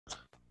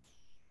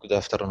Good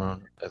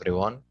afternoon,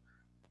 everyone.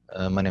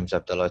 My name is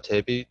Abdullah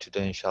Tabi.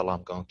 Today, inshallah,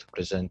 I'm going to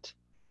present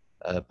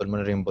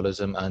pulmonary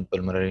embolism and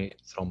pulmonary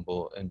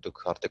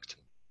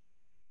thromboendocardectomy.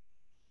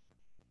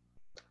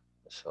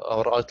 So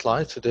our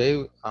outline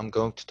today, I'm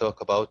going to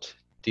talk about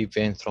deep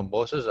vein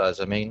thrombosis as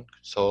a main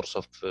source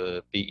of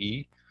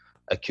PE,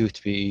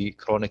 acute PE,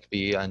 chronic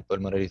PE, and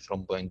pulmonary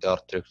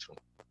thromboendarterectomy.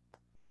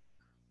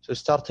 So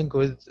starting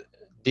with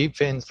deep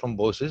vein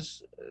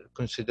thrombosis,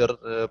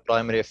 consider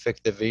primary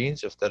affected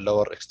veins of the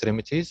lower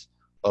extremities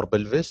or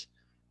pelvis.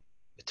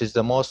 It is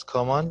the most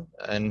common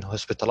in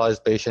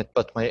hospitalized patient,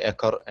 but may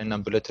occur in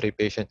ambulatory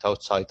patient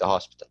outside the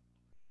hospital.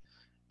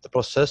 The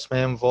process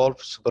may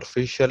involve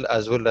superficial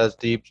as well as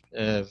deep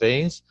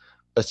veins,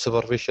 but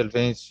superficial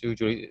vein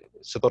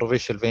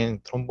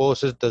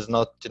thrombosis does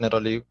not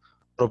generally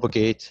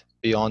propagate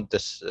beyond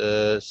this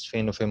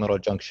sphenofemoral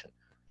junction,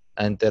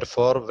 and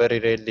therefore very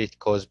rarely it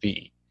causes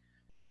PE.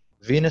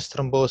 Venous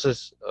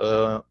thrombosis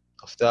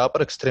of the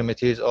upper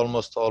extremity is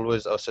almost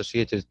always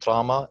associated with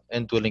trauma,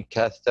 indwelling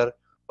catheter,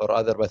 or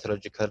other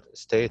pathological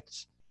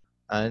states,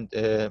 and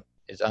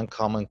is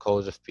uncommon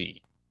cause of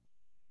PE.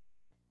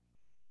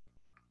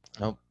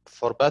 Now,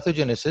 for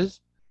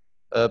pathogenesis,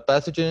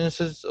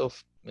 pathogenesis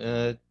of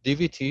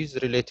DVT is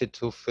related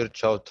to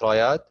Virchow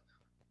triad,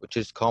 which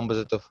is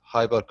composite of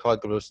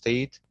hypercoagulable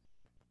state,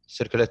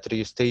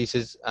 circulatory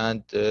stasis,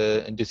 and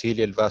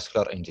endothelial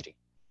vascular injury.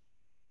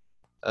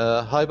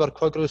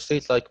 Hypercoagulable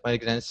state like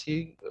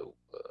malignancy,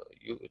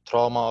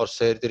 trauma or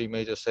surgery,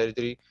 major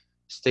surgery,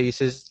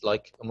 stasis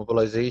like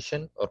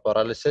immobilization or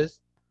paralysis,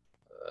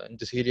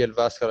 endothelial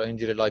vascular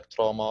injury like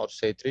trauma or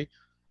surgery.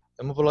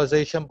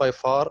 Immobilization by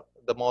far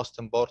the most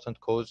important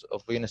cause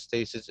of venous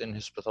stasis in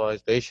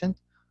hospitalized patient,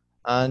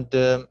 and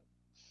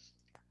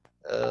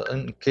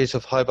in case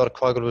of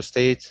hypercoagulable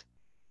state,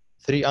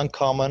 three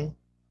uncommon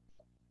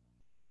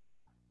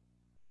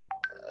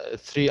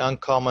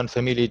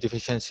familial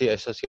deficiency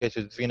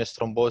associated with venous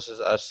thrombosis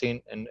are seen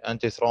in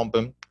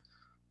antithrombin,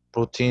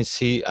 protein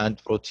C,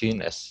 and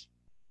protein S.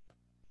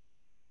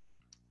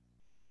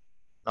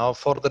 Now,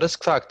 for the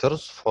risk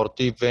factors for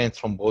deep vein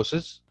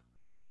thrombosis,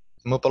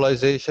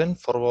 immobilization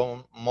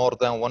for more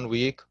than 1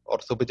 week,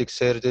 orthopedic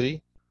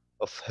surgery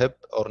of hip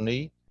or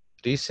knee,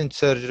 recent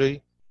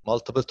surgery,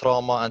 multiple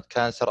trauma, and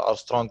cancer are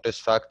strong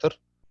risk factors.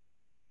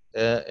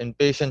 In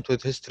patients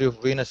with history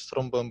of venous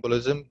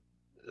thromboembolism,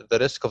 the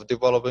risk of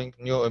developing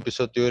new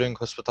episode during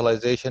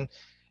hospitalization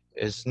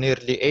is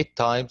nearly 8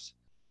 times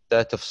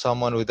that of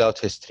someone without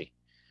history.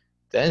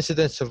 The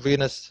incidence of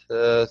venous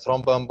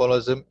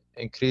thromboembolism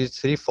increased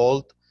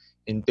threefold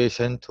in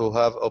patients who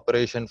have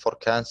operation for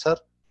cancer.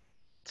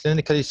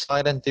 Clinically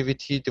silent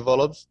DVT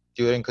develops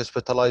during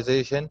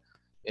hospitalization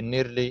in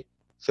nearly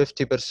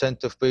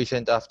 50% of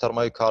patients after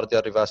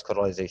myocardial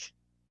revascularization.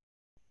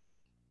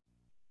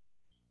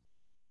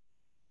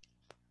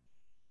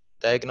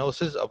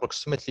 Diagnosis: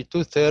 approximately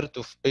 2/3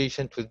 of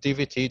patients with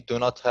DVT do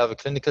not have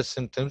clinical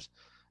symptoms.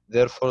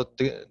 Therefore,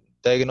 the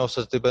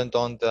diagnosis depends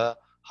on the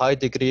high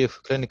degree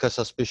of clinical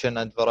suspicion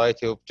and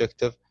variety of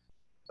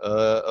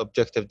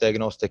objective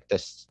diagnostic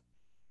tests.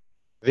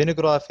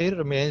 Venography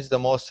remains the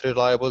most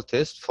reliable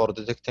test for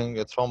detecting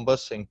a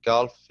thrombus in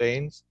calf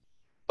veins,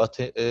 but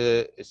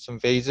it's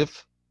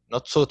invasive,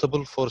 not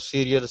suitable for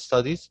serial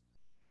studies,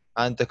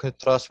 and the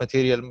contrast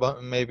material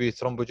may be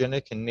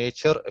thrombogenic in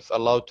nature if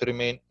allowed to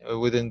remain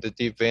within the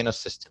deep venous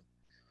system.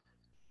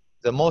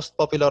 The most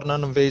popular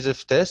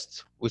non-invasive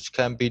test, which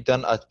can be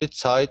done at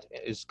bedside,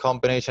 is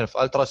combination of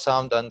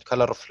ultrasound and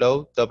color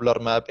flow Doppler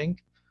mapping,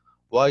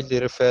 widely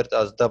referred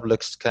as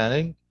duplex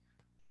scanning.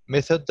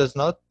 Method does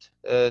not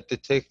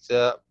detect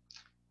the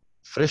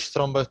fresh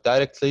thrombus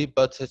directly,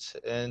 but it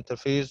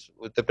interferes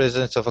with the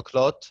presence of a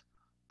clot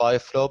by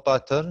flow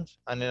patterns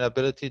and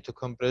inability to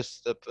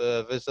compress the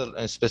vessel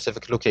in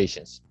specific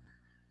locations.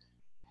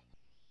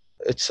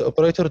 It's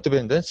operator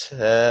dependent.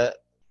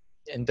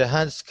 In the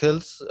hand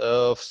skills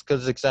of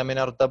skills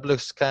examiner,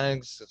 duplex scanning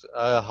is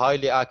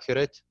highly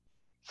accurate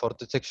for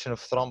detection of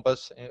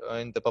thrombus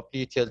in the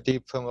popliteal,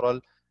 deep femoral,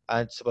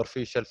 and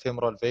superficial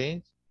femoral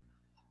veins,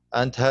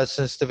 and has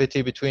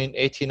sensitivity between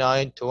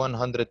 89 to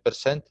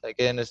 100%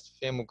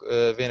 against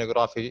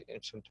venography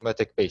in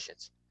symptomatic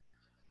patients.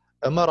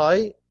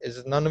 MRI is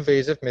a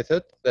non-invasive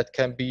method that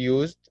can be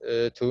used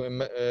to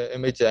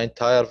image the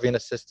entire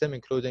venous system,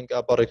 including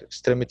upper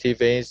extremity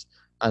veins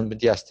and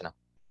mediastinum.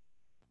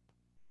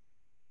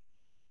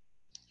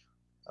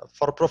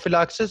 For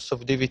prophylaxis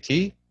of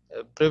DVT,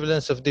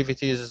 prevalence of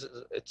DVT is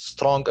its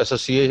strong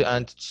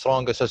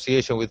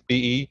association with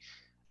PE,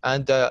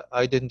 and the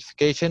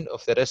identification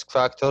of the risk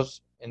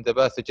factors in the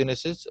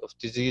pathogenesis of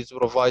disease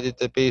provided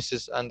the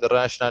basis and the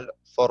rationale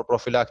for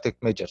prophylactic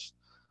measures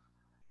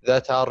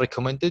that are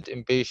recommended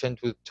in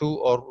patients with 2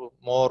 or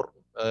more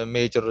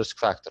major risk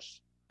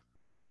factors.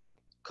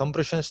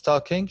 Compression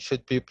stocking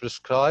should be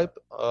prescribed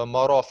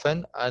more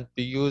often and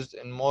be used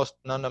in most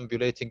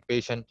non-ambulating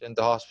patients in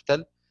the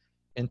hospital.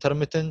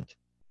 Intermittent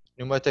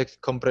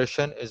pneumatic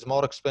compression is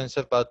more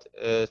expensive, but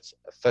it's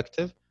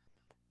effective.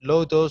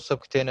 Low-dose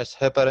subcutaneous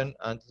heparin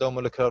and low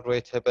molecular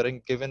weight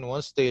heparin given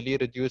once daily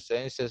reduce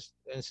the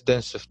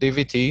incidence of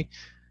DVT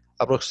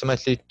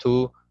approximately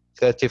to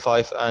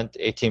 35 and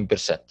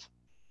 18%.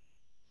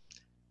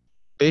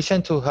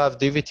 Patients who have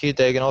DVT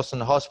diagnosed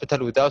in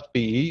hospital without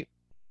PE,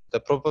 the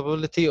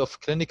probability of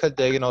clinical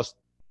diagnosed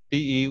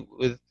PE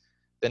with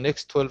the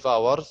next 12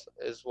 hours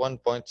is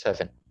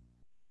 1.7.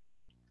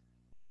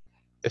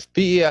 If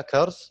PE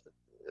occurs,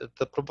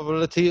 the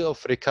probability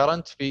of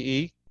recurrent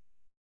PE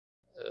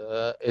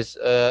is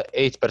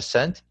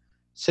 8%.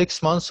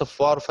 6 months of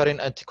warfarin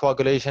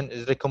anticoagulation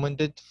is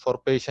recommended for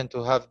patients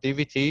who have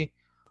DVT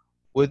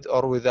with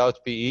or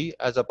without PE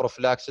as a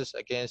prophylaxis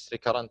against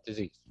recurrent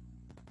disease.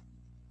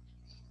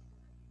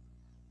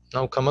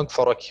 Now coming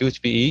for acute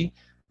PE,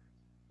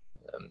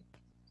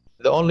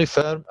 the only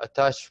firm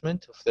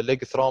attachment of the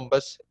leg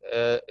thrombus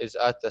is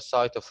at the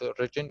site of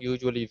origin,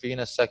 usually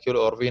venous saccule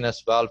or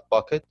venous valve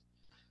pocket.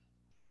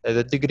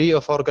 The degree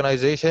of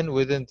organization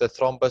within the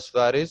thrombus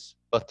varies,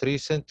 but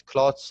recent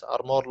clots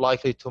are more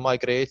likely to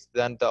migrate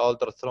than the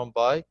older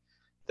thrombi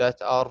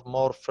that are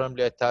more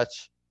firmly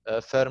attached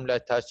to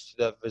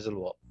the vessel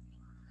wall.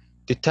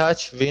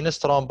 Detached venous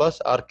thrombus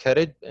are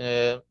carried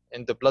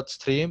in the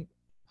bloodstream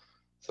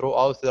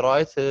throughout the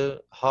right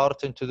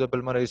heart into the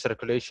pulmonary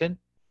circulation.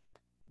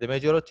 The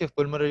majority of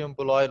pulmonary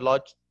emboli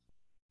lodge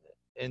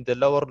in the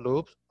lower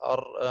lobes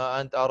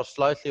and are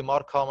slightly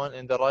more common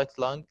in the right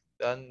lung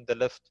than the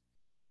left.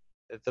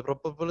 The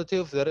probability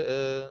of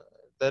the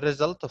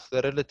result of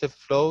the relative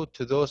flow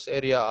to those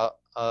areas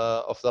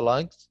of the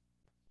lungs.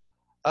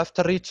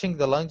 After reaching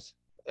the lungs,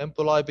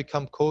 emboli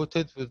become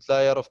coated with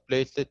layer of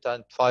platelet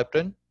and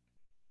fibrin.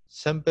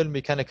 Simple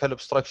mechanical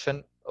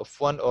obstruction of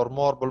one or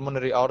more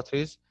pulmonary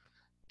arteries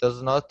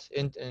does not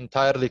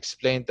entirely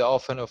explain the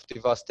often of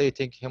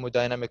devastating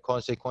hemodynamic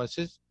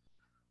consequences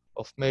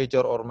of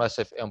major or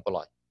massive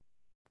emboli.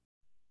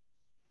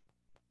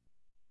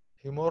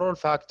 Humoral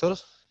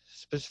factors,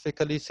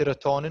 specifically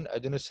serotonin,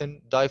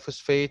 adenosine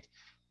diphosphate,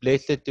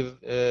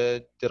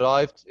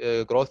 platelet-derived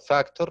growth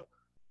factor,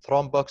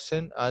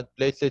 thromboxane, and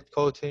platelet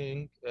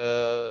coating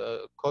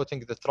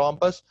the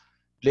thrombus,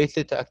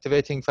 platelet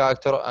activating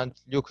factor, and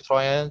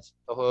leukotrienes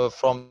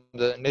from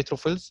the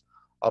neutrophils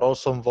are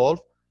also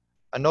involved.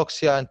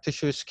 Anoxia and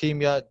tissue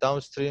ischemia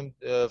downstream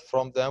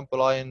from the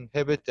emboli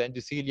inhibit the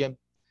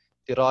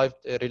endothelium-derived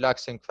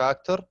relaxing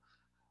factor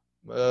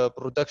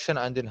production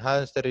and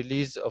enhance the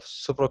release of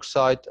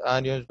superoxide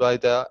anions by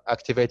the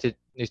activated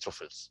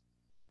neutrophils.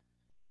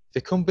 The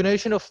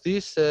combination of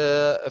these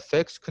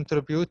effects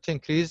contribute to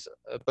increase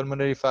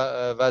pulmonary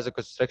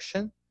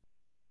vasoconstriction.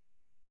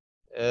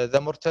 The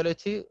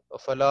mortality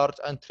of a large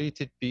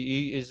untreated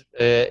PE is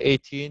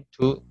 18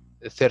 to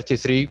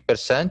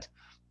 33%,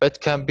 but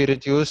can be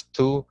reduced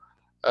to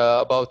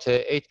about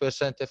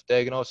 8% if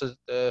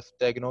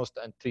diagnosed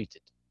and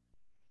treated.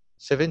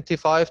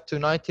 75 to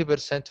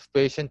 90% of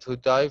patients who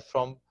die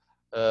from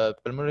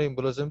pulmonary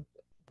embolism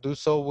do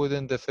so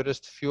within the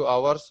first few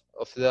hours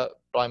of the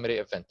primary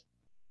event.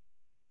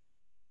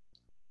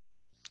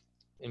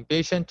 In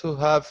patients who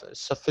have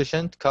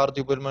sufficient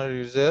cardiopulmonary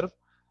reserve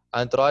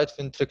and right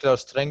ventricular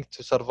strength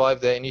to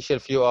survive the initial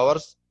few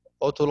hours,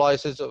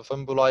 autolysis of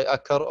emboli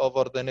occur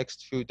over the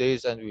next few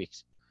days and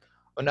weeks.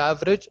 On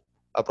average,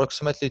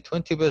 approximately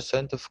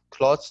 20% of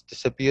clots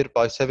disappear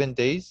by 7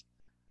 days,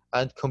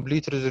 and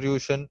complete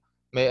resolution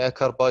may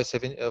occur by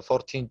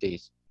 14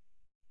 days.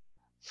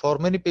 For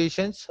many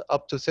patients,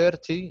 up to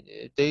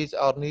 30 days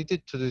are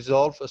needed to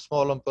dissolve a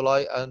small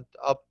emboli and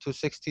up to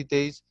 60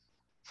 days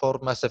for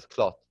massive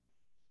clot.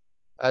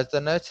 As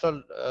the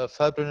natural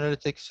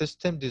fibrinolytic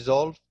system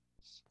dissolves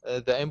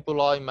the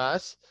embolic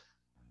mass,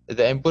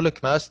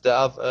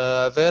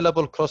 the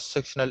available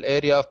cross-sectional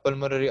area of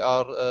pulmonary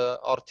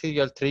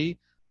arterial tree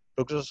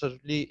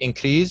progressively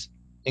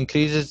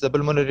increases the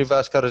pulmonary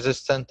vascular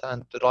resistance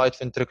and right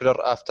ventricular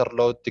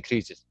afterload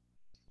decreases.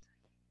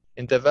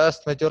 In the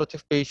vast majority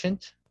of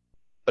patients,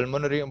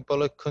 pulmonary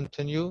emboli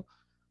continue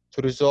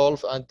to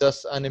resolve, and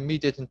thus an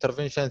immediate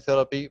intervention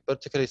therapy,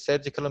 particularly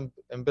surgical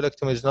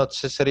embolectomy, is not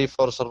necessary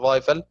for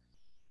survival,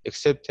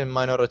 except in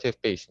minority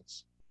of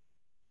patients.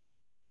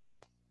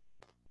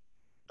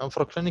 And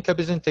for clinical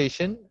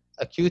presentation,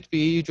 acute PE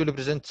usually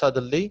presents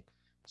suddenly.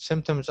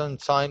 Symptoms and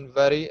signs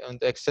vary on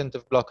the extent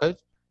of blockage,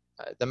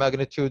 the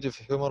magnitude of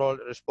humoral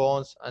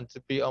response, and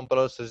the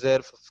pre-embolus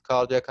reserve of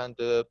cardiac and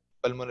the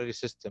pulmonary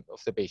system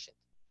of the patient.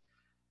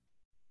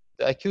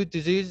 The acute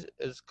disease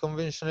is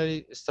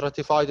conventionally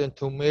stratified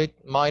into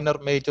minor,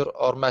 major,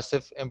 or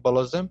massive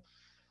embolism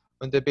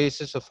on the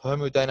basis of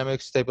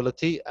hemodynamic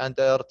stability and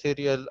the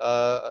arterial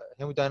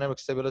hemodynamic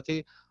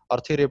stability,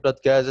 arterial blood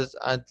gases,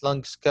 and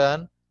lung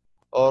scan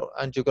or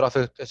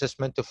angiographic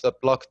assessment of the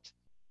blocked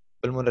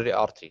pulmonary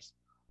arteries.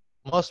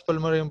 Most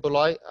pulmonary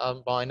emboli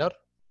are minor.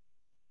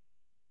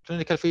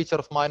 Clinical feature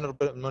of minor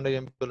pulmonary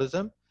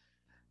embolism: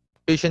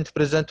 patient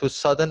present with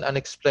sudden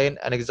unexplained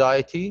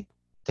anxiety,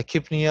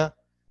 tachypnea,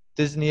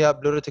 dyspnea,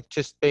 pleuritic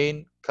chest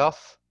pain,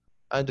 cough,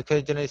 and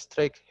occasionally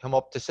straight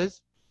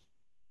hemoptysis.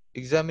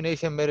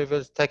 Examination may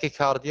reveal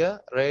tachycardia,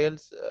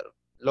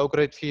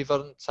 low-grade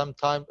fever,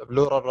 sometimes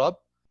pleural rub.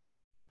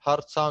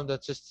 Heart sound and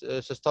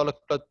systolic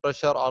blood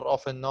pressure are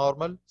often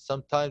normal.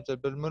 Sometimes the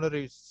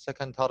pulmonary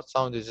second heart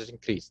sound is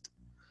increased.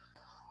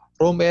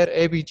 Room air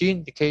ABG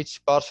indicates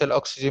partial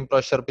oxygen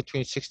pressure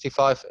between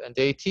 65 and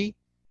 80,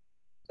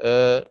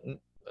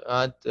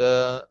 and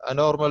a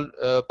normal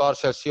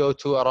partial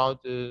CO2 around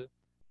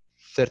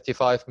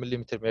 35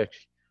 millimeter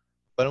mercury.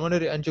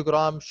 Pulmonary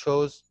angiogram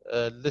shows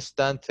less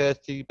than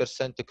 30%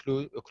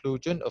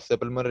 occlusion of the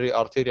pulmonary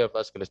arterial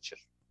vasculature.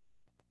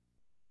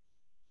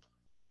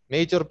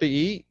 Major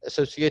PE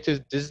associated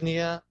with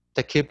dyspnea,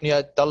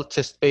 tachypnea, dull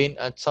chest pain,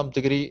 and some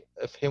degree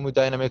of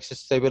hemodynamic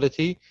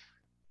instability,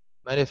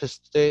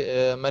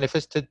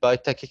 manifested by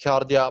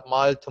tachycardia,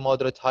 mild to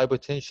moderate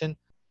hypotension,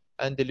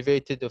 and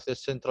elevated of the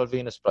central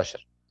venous pressure.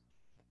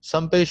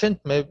 Some patients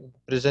may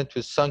present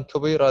with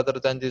syncope rather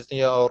than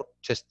dyspnea or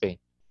chest pain.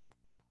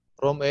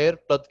 Room air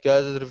blood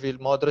gases reveal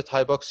moderate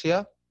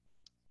hypoxia,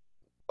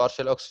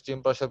 partial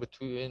oxygen pressure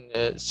between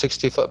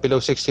below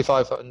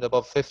 65 and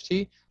above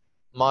 50,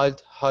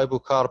 mild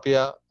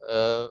hypocarbia,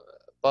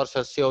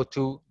 partial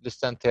CO2 less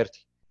than 30.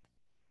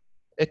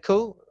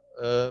 Echo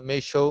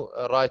may show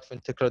a right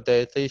ventricular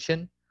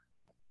dilatation.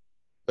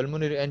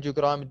 Pulmonary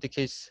angiogram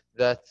indicates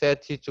that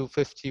 30 to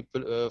 50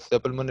 of the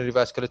pulmonary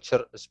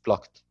vasculature is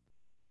blocked.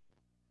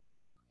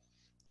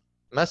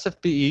 Massive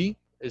PE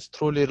is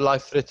truly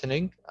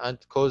life-threatening and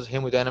cause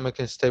hemodynamic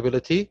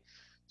instability.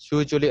 It's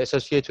usually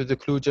associated with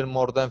occlusion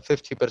more than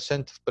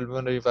 50% of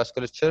pulmonary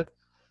vasculature.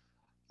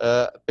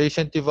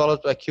 Patient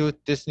develops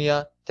acute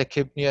dyspnea,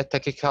 tachypnea,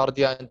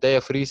 tachycardia, and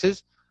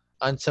diaphoresis,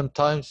 and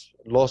sometimes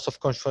loss of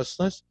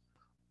consciousness.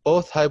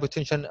 Both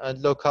hypotension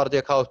and low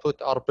cardiac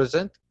output are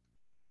present.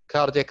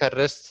 Cardiac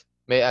arrest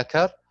may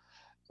occur.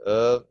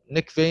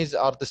 Neck veins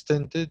are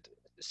distended.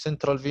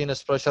 Central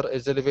venous pressure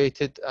is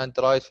elevated, and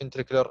right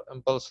ventricular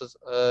impulses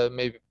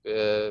may be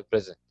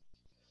present.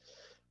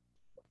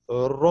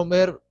 Room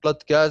air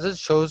blood gases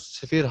shows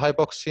severe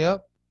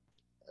hypoxia,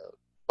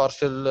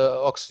 partial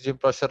oxygen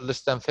pressure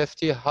less than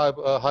 50,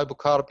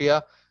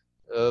 hypocarbia,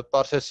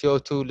 partial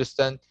CO2 less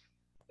than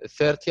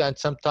 30, and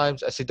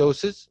sometimes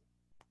acidosis.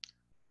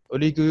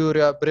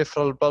 Oliguria,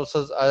 peripheral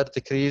pulses are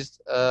decreased,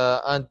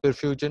 and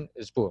perfusion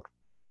is poor.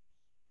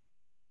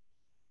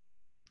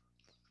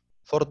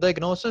 For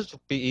diagnosis of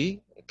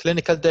PE,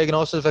 clinical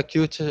diagnosis of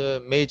acute,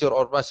 major,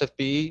 or massive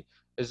PE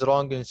is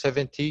wrong in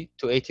 70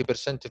 to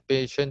 80% of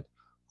patients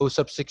who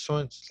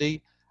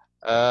subsequently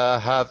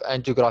have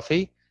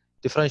angiography.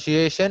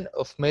 Differentiation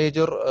of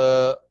major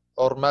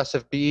or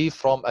massive PE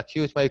from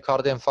acute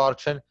myocardial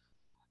infarction,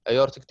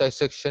 aortic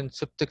dissection,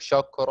 septic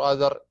shock, or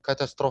other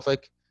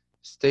catastrophic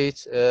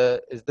states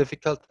is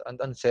difficult and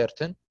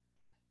uncertain.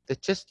 The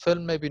chest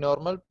film may be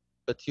normal,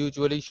 but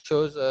usually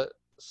shows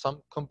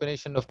some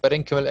combination of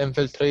parenchymal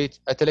infiltrate,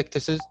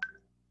 atelectasis,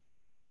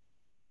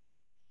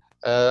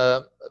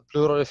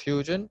 pleural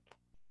effusion,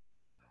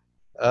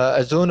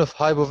 a zone of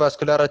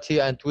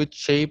hypovascularity and wedge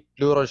shape,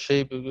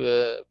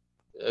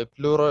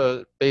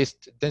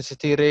 pleural-based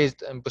density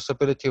raised, and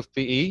possibility of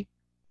PE.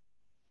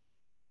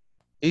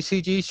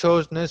 ECG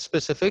shows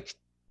non-specific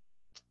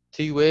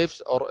T waves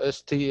or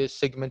ST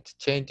segment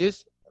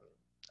changes,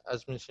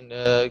 as mentioned,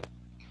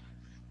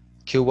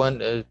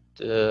 Q1,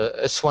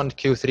 S1,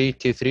 Q3,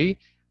 T3.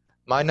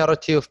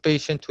 Minority of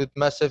patients with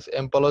massive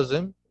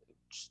embolism,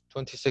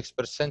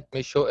 26%,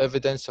 may show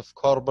evidence of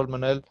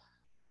corbel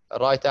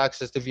right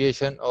axis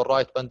deviation or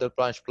right bundle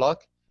branch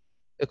block.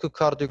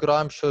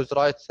 Echocardiogram shows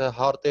right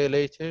heart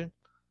dilation,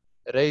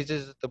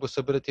 raises the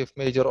possibility of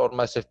major or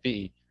massive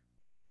PE.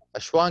 A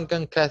Schwann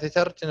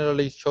catheter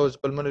generally shows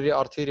pulmonary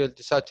arterial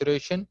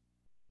desaturation,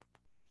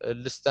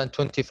 less than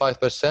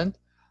 25%,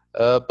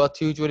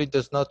 but usually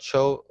does not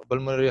show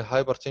pulmonary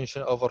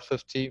hypertension over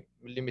 50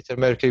 millimeter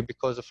mercury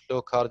because of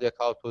low cardiac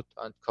output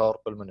and cor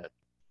pulmonary.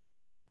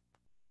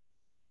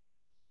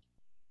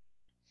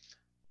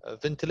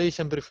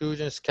 Ventilation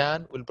perfusion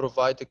scan will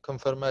provide a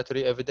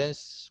confirmatory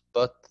evidence,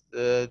 but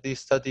this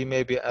study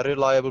may be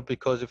unreliable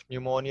because of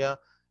pneumonia,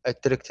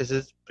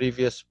 atelectasis,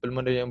 previous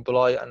pulmonary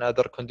emboli, and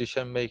other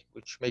condition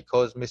which may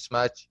cause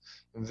mismatch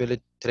in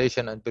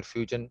ventilation and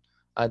perfusion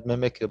and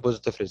mimic a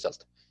positive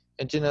result.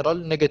 In general,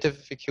 negative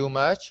VQ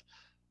match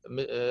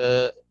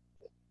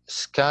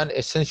scan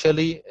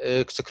essentially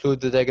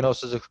exclude the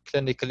diagnosis of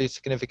clinically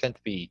significant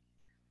PE.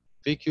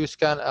 VQ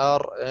scan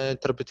are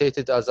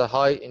interpreted as a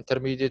high,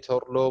 intermediate,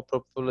 or low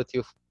probability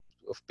of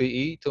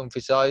PE to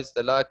emphasize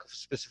the lack of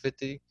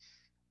specificity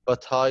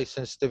but high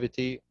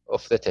sensitivity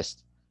of the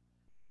test.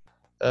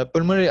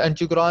 Pulmonary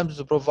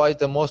angiograms provide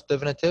the most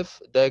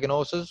definitive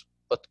diagnosis,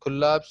 but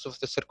collapse of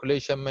the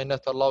circulation may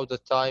not allow the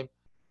time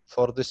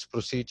for this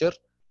procedure,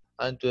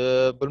 and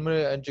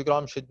pulmonary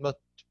angiogram should not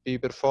be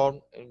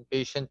performed in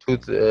patient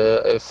with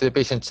if the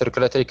patient's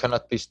circulatory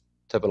cannot be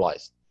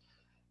stabilized.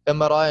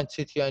 MRI and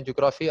CT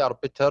angiography are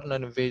better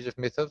non-invasive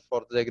methods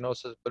for the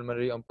diagnosis of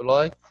pulmonary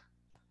emboli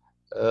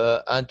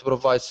and to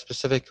provide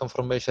specific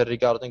information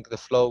regarding the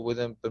flow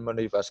within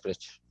pulmonary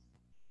vasculature.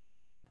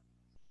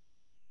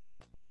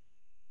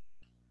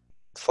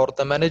 For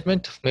the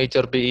management of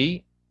major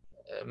PE,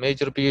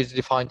 Major PE is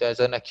defined as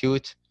an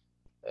acute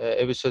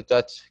episode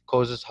that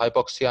causes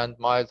hypoxia and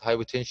mild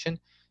hypotension,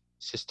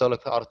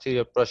 systolic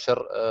arterial pressure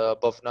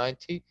above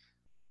 90,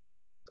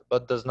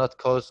 but does not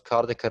cause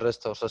cardiac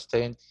arrest or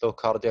sustained low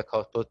cardiac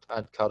output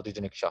and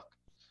cardiogenic shock.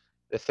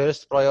 The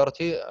first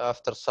priority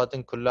after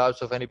sudden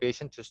collapse of any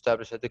patient to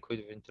establish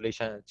adequate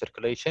ventilation and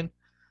circulation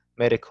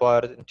may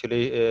require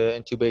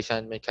intubation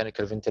and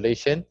mechanical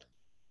ventilation.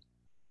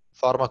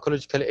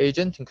 Pharmacological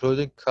agent,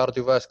 including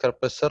cardiovascular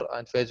pressure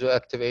and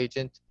vasoactive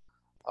agent,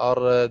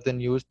 are then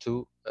used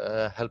to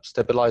help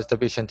stabilize the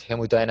patient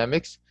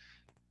hemodynamics.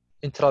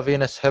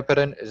 Intravenous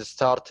heparin is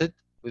started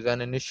with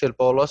an initial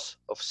bolus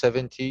of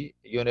 70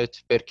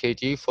 units per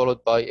kg,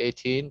 followed by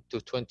 18 to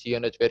 20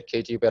 units per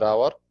kg per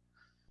hour.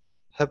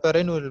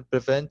 Heparin will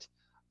prevent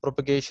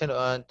propagation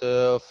and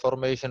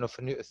formation of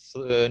new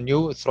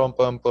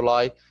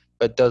thromboemboli,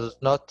 but does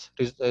not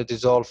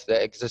dissolve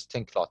the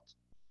existing clot.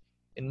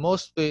 In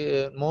most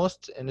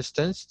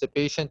instances, the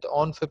patient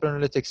on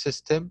fibrinolytic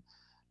system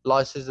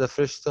lyses the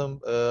fresh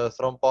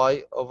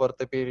thrombi over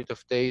the period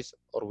of days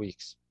or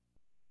weeks.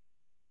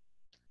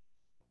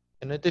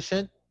 In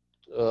addition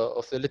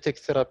of the lytic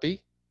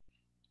therapy,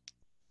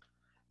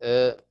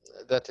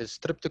 that is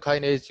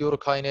streptokinase,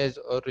 urokinase,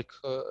 or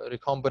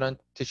recombinant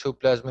tissue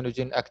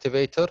plasminogen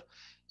activator,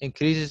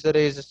 increases the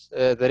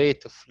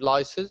rate of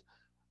lysis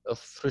of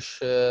fresh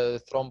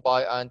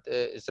thrombi and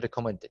is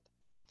recommended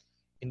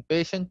in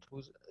patients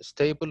with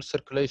stable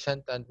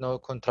circulation and no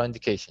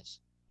contraindications.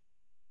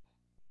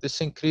 This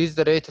increases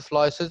the rate of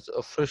lysis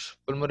of fresh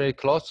pulmonary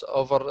clots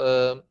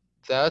over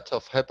that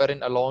of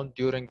heparin alone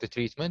during the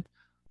treatment,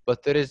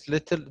 but there is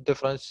little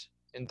difference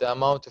in the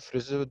amount of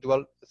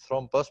residual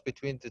thrombus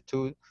between the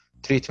two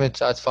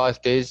treatments at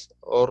 5 days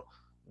or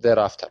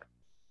thereafter.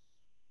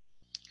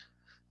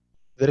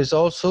 There is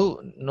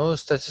also no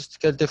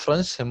statistical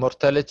difference in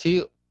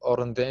mortality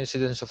or in the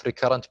incidence of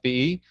recurrent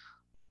PE,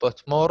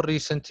 but more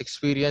recent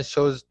experience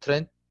shows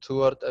trend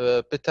toward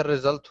a better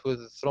result with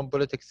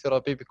thrombolytic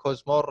therapy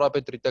because more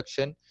rapid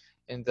reduction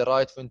in the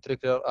right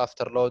ventricular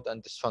afterload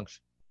and dysfunction.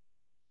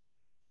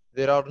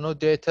 There are no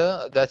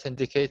data that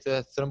indicate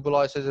that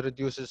thrombolysis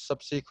reduces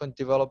subsequent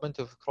development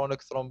of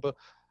chronic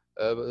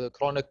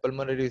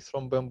pulmonary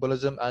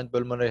thromboembolism and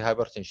pulmonary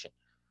hypertension.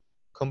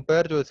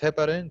 Compared with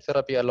heparin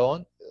therapy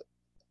alone,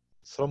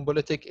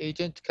 thrombolytic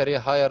agents carry a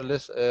higher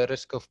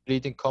risk of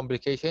bleeding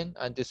complication,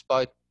 and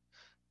despite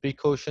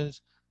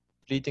precautions,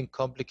 bleeding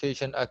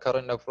complications occur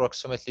in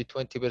approximately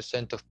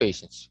 20% of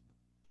patients.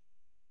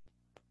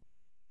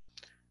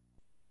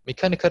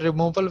 Mechanical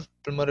removal of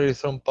pulmonary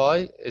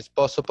thrombi is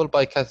possible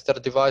by catheter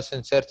device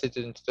inserted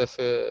into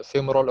the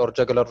femoral or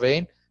jugular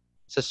vein.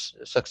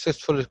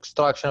 Successful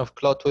extraction of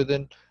clot with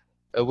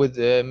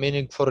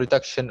meaningful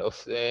reduction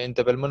in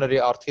the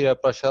pulmonary arterial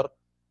pressure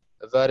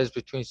varies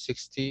between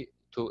 60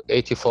 to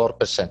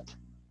 84%.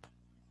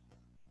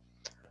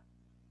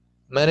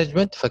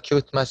 Management of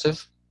acute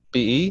massive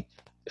PE.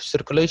 If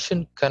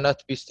circulation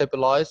cannot be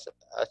stabilized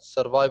at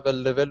survival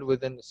level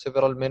within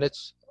several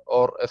minutes,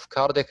 or if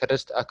cardiac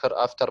arrest occurs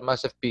after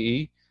massive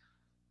PE,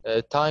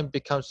 time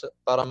becomes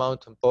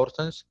paramount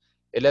importance.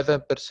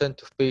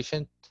 11% of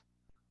patients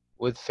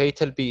with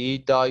fatal PE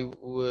die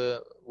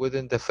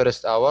within the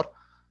first hour,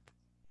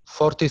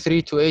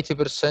 43 to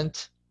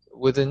 80%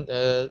 within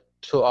 2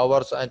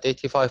 hours, and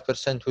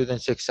 85% within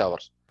 6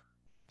 hours.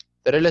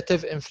 The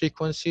relative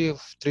infrequency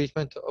of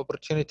treatment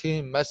opportunity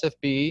in massive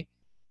PE,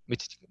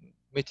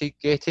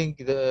 mitigating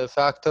the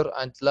factor,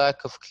 and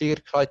lack of clear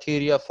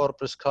criteria for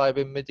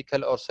prescribing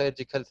medical or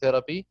surgical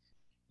therapy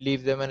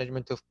leave the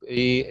management of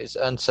PE is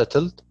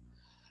unsettled.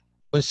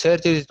 When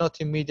surgery is not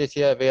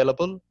immediately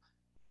available,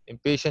 in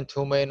patients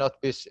who may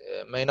not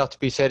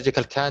be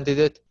surgical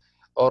candidate,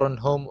 or in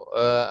whom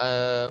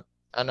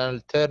an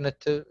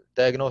alternative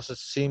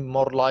diagnosis seems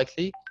more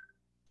likely,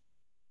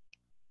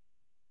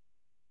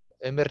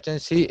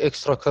 emergency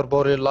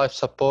extracorporeal life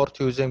support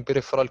using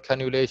peripheral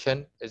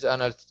cannulation is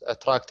an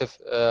attractive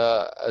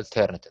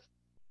alternative.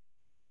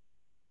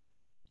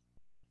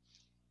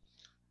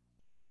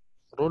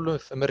 Role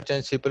of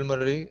emergency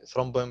pulmonary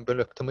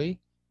thromboembolectomy.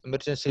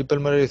 Emergency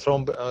pulmonary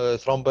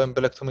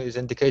thromboembolectomy is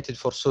indicated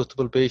for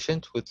suitable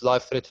patients with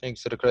life-threatening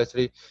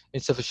circulatory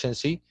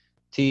insufficiency.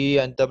 TE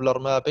and Doppler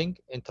mapping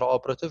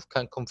intraoperative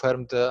can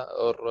confirm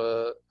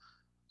or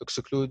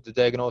exclude the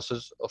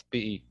diagnosis of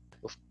PE.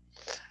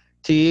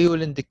 TE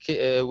will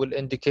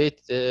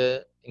indicate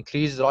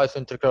increased right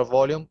ventricular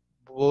volume,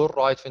 poor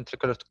right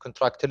ventricular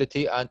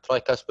contractility, and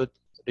tricuspid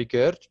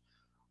regurg,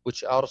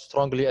 which are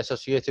strongly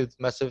associated with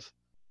massive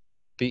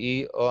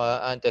PE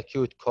and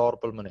acute cor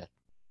pulmonale.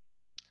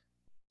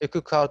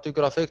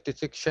 Echocardiographic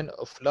detection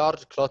of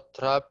large clot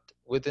trapped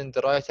within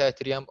the right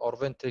atrium or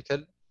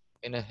ventricle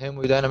in a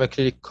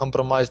hemodynamically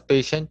compromised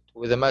patient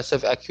with a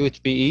massive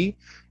acute PE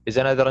is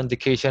another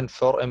indication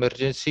for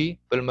emergency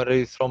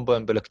pulmonary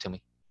thromboembolectomy.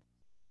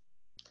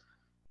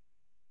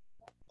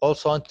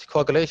 Also,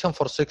 anticoagulation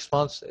for 6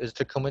 months is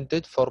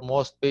recommended for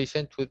most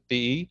patients with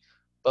PE,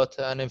 but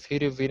an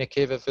inferior vena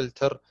cava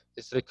filter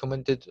is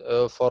recommended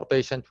for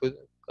patients with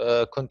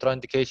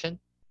contraindication.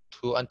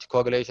 to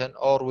anticoagulation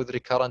or with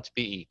recurrent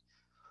PE,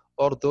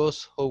 or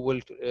those who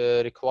will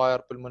require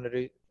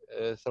pulmonary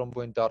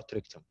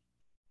thromboendarterectomy.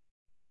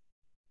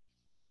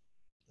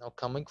 Now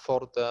coming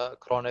for the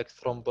chronic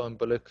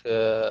thromboembolic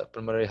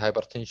pulmonary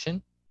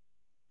hypertension.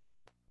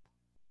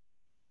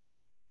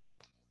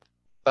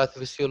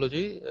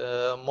 Pathophysiology,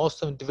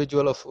 most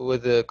individuals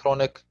with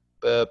chronic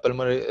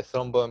pulmonary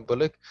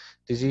thromboembolic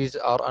disease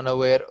are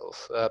unaware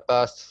of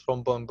past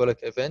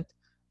thromboembolic event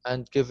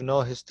and give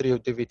no history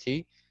of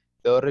DVT.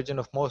 The origin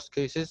of most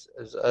cases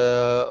is,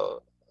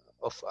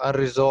 of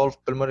unresolved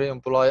pulmonary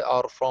emboli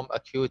are from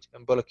acute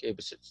embolic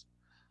episodes.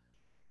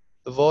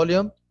 The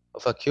volume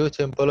of acute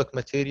embolic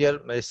material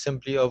may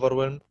simply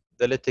overwhelm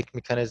the lytic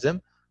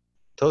mechanism.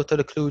 Total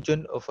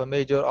occlusion of a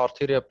major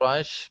arterial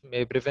branch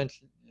may prevent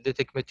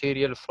lytic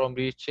material from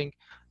reaching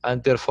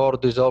and therefore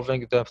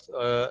dissolving the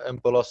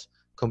embolus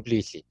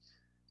completely.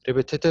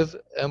 Repetitive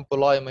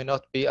emboli may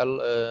not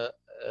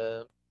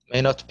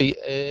be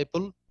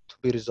able to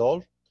be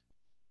resolved.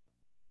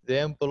 The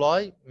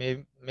emboli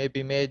may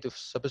be made of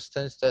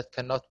substance that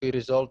cannot be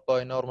resolved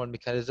by a normal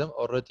mechanism,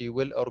 already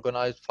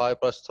well-organized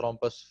fibrous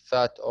thrombus,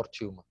 fat, or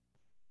tumor.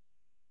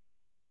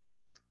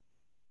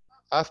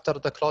 After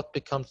the clot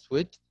becomes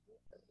wedged,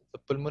 the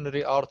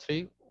pulmonary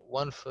artery,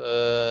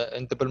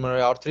 in the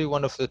pulmonary artery,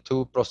 one of the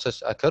two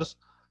processes occurs.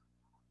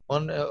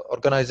 One,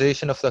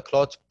 organization of the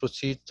clot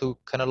proceeds to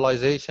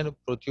canalization,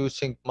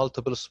 producing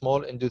multiple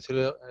small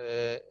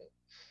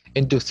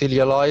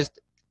endothelialized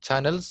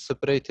channels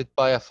separated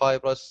by a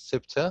fibrous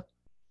septa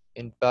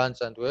in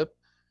bands and web.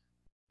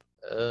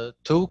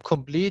 Two,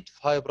 complete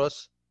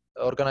fibrous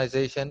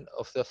organization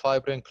of the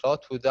fibrin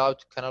clot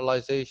without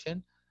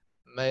canalization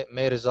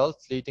may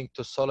result, leading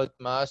to solid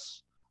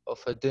mass of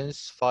a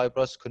dense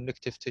fibrous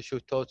connective tissue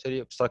totally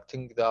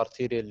obstructing the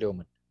arterial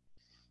lumen.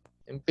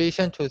 In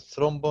patients with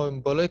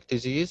thromboembolic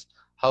disease,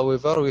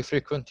 however, we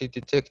frequently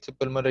detect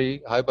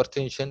pulmonary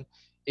hypertension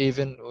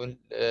even when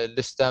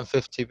less than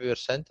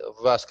 50% of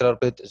vascular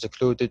bed is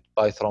occluded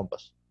by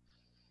thrombus.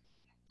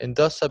 It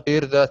thus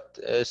appears that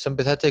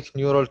sympathetic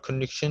neural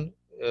connection,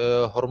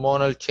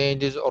 hormonal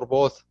changes, or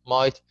both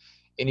might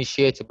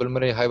initiate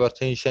pulmonary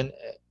hypertension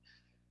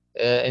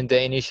in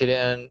the initially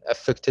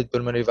unaffected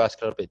pulmonary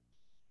vascular bed.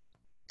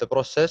 The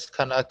process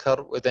can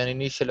occur with an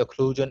initial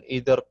occlusion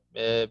either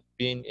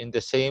being in the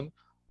same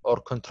or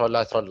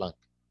contralateral lung.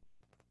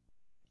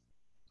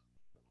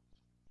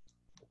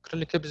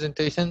 Clinical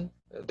presentation,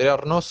 there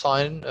are no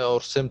signs or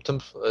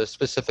symptoms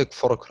specific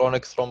for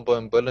chronic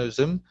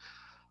thromboembolism.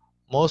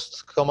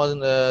 Most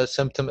common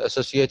symptoms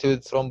associated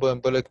with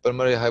thromboembolic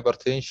pulmonary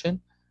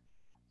hypertension,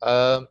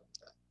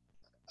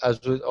 as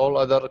with all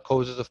other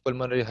causes of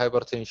pulmonary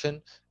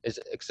hypertension, is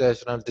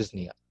exertional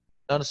dyspnea.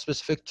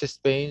 Non-specific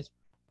chest pains,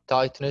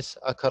 tightness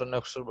occur in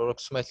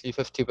approximately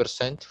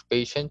 50% of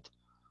patients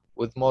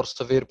with more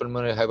severe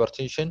pulmonary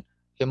hypertension.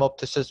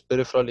 Hemoptysis,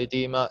 peripheral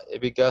edema,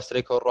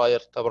 epigastric or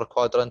right upper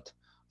quadrant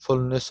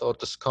fullness or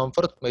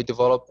discomfort may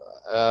develop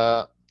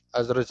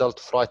as a result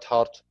of right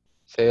heart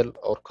fail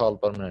or cold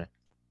pulmonary.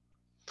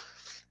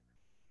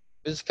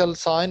 Physical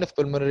signs of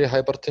pulmonary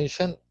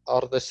hypertension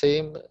are the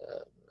same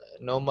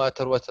no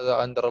matter what the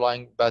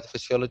underlying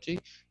pathophysiology.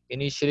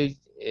 Initially,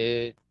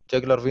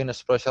 jugular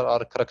venous pressure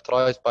are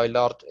characterized by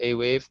large A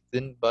wave,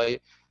 then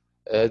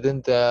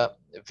the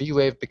V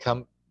wave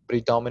become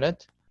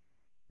predominant.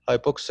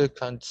 Hypoxic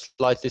and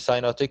slightly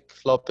cyanotic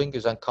clumping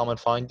is a common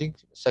finding.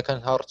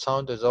 Second heart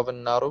sound is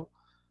often narrow,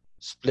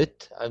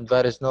 split, and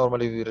varies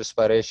normally with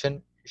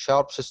respiration.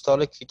 Sharp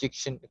systolic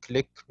ejection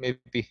click may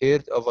be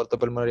heard over the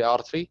pulmonary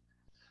artery.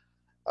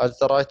 As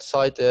the right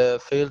side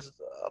fails,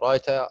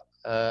 right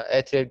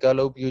atrial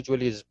gallop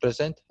usually is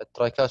present. A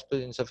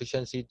tricuspid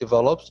insufficiency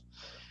develops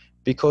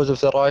because of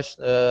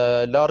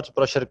the large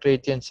pressure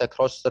gradients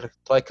across the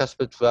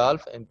tricuspid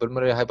valve in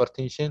pulmonary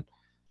hypertension.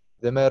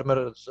 The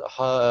murmur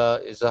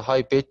is a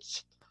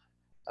high-pitched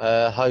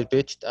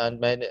and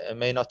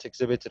may not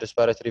exhibit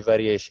respiratory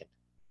variation.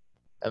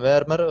 A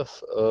murmur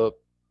of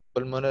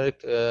pulmonary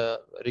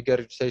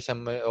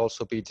regurgitation may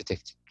also be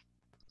detected.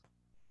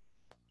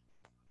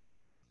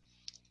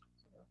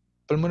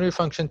 Pulmonary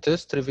function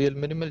tests reveal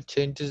minimal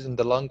changes in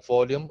the lung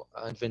volume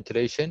and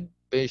ventilation.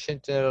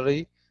 Patients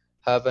generally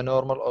have a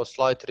normal or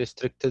slightly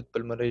restricted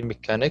pulmonary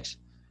mechanics.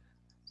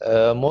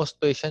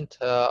 Most patients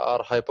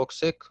are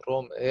hypoxic.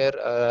 Room air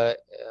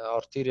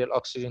arterial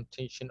oxygen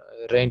tension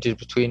ranges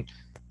between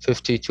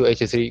 50 to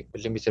 83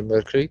 millimeter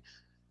mercury.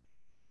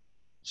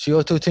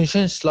 CO2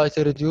 tension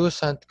slightly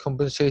reduced and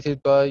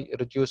compensated by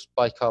reduced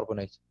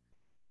bicarbonate.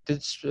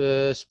 Dead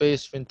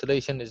space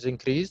ventilation is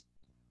increased.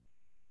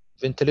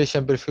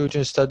 Ventilation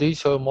perfusion studies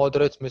show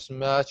moderate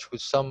mismatch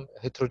with some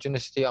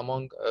heterogeneity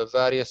among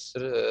various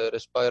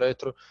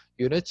respiratory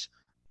units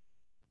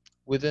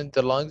within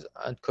the lungs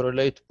and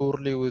correlate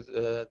poorly with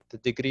the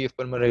degree of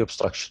pulmonary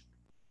obstruction.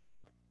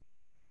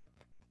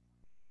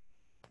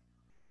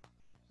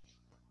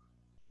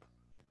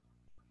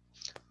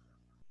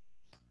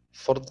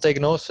 For the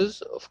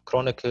diagnosis of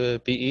chronic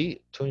PE,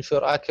 to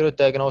ensure accurate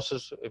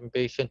diagnosis in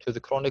patients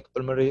with chronic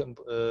pulmonary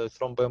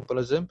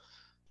thromboembolism,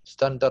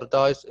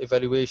 Standardized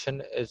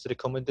evaluation is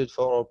recommended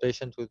for all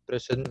patients with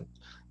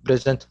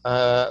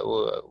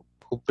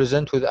who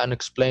present with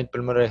unexplained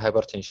pulmonary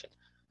hypertension.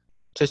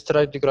 Chest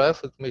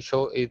radiograph may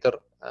show either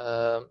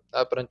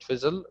apparent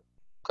vessel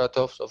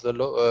cutoffs of the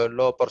lower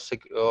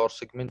or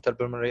segmental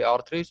pulmonary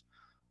arteries,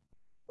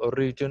 or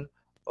region,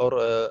 or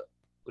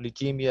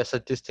oligemia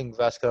suggesting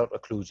vascular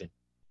occlusion.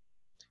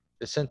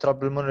 The central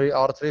pulmonary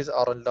arteries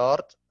are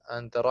enlarged,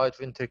 and the right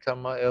ventricle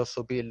may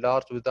also be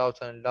enlarged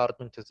without an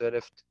enlargement of the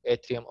left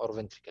atrium or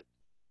ventricle.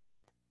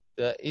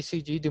 The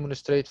ECG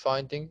demonstrates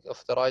finding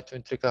of the right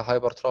ventricular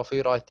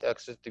hypertrophy, right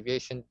axis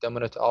deviation,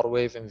 dominant R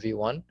wave in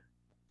V1.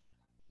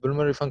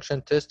 Pulmonary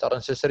function tests are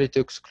necessary to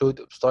exclude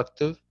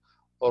obstructive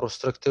or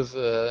restrictive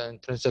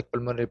intrinsic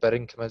pulmonary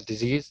parenchymal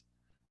disease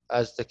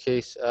as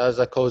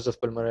a cause of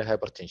pulmonary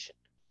hypertension.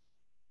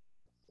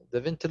 The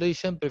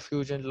ventilation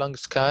perfusion lung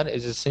scan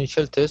is an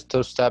essential test to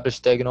establish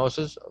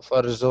diagnosis of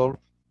unresolved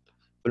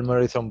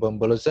pulmonary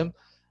thromboembolism,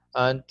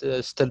 and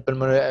still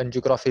pulmonary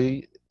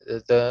angiography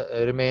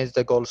remains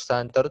the gold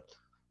standard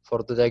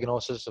for the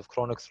diagnosis of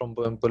chronic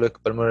thromboembolic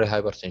pulmonary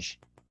hypertension.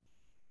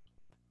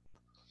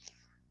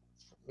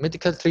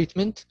 Medical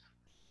treatment.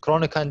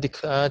 Chronic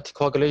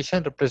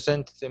anticoagulation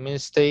represents the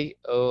mainstay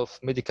of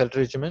medical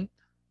regimen.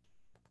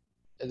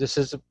 This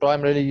is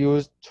primarily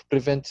used to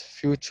prevent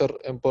future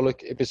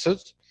embolic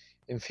episodes.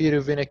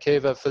 Inferior vena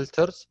cava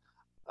filters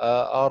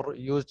are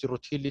used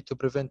routinely to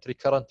prevent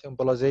recurrent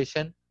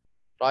embolization.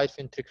 Right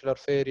ventricular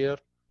failure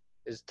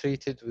is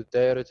treated with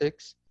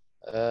diuretics,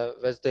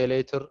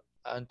 vasodilator,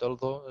 and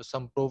although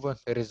some proven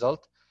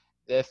result,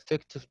 the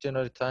effect is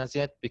generally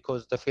transient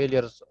because the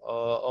failures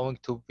are owing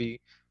to be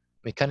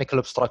mechanical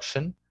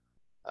obstruction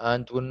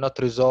and will not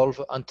resolve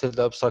until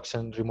the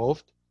obstruction is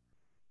removed.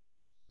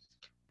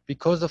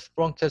 Because of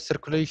bronchial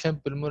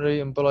circulation, pulmonary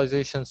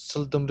embolization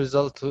seldom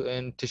result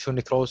in tissue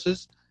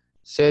necrosis.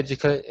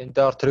 Surgical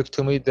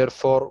endarterectomy,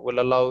 therefore, will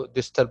allow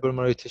distal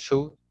pulmonary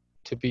tissue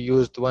to be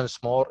used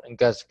once more in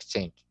gas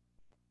exchange.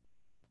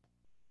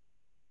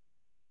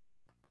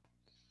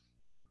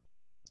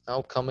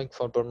 Now coming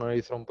for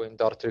pulmonary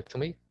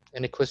thromboendarterectomy.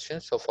 Any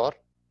questions so far?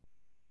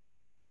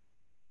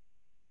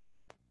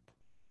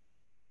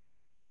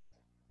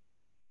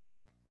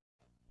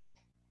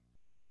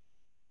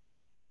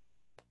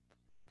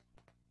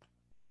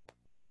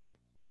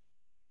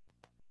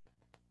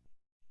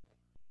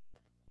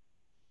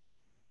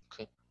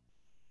 Okay.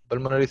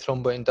 Pulmonary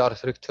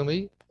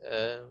thromboendarterectomy.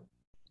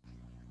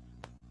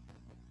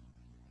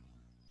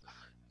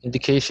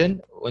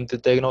 Indication: when the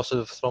diagnosis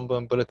of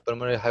thromboembolic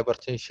pulmonary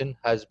hypertension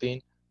has been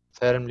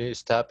firmly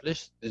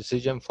established, the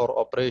decision for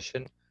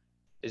operation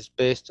is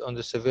based on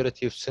the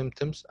severity of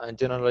symptoms and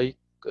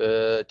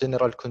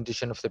general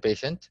condition of the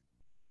patient.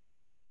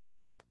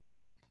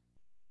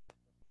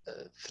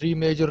 Three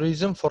major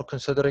reasons for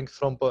considering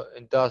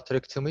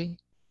thromboendarterectomy.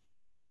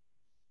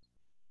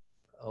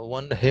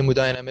 One,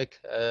 hemodynamic,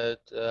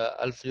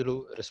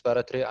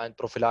 alveolo-respiratory, and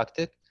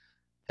prophylactic.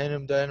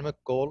 Hemodynamic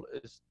goal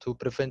is to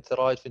prevent the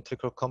right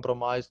ventricular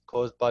compromise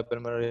caused by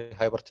pulmonary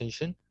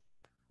hypertension.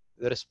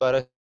 The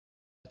respiratory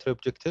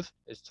objective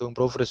is to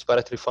improve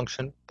respiratory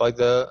function by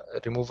the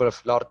removal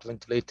of large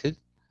ventilated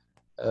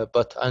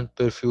but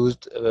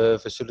unperfused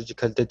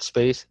physiological dead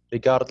space,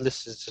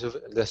 regardless of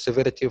the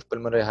severity of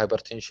pulmonary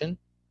hypertension.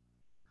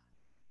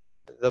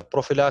 The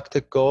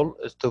prophylactic goal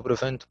is to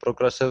prevent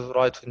progressive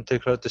right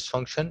ventricular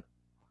dysfunction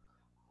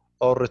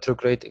or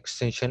retrograde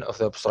extension of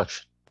the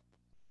obstruction.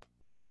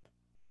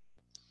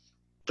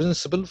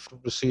 Principle for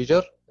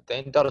procedure: the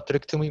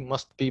endarterectomy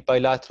must be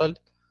bilateral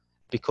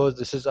because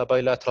this is a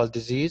bilateral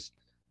disease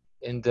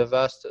in the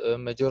vast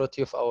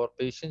majority of our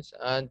patients,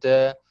 and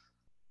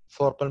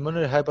for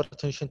pulmonary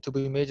hypertension to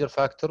be a major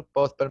factor,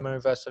 both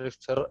pulmonary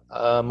vasculature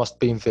must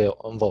be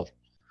involved.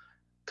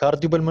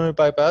 Cardiopulmonary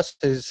bypass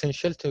is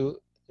essential to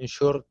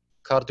ensure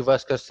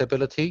cardiovascular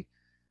stability,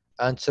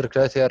 and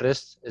circulatory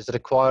arrest is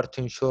required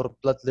to ensure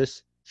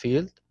bloodless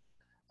field.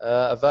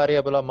 A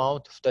variable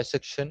amount of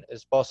dissection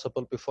is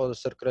possible before the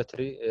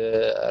circulatory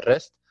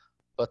arrest,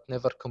 but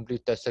never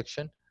complete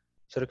dissection.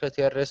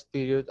 Circulatory arrest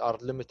periods are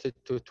limited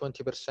to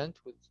 20%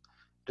 with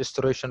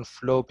restoration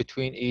flow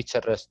between each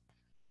arrest.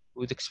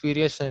 With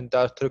experience,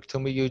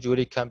 endarterectomy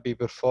usually can be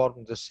performed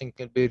in a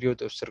single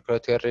period of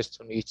circulatory arrest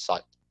on each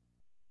side.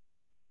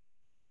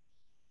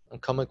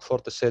 And coming for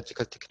the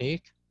surgical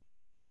technique.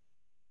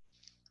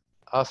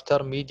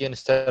 After median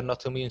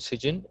sternotomy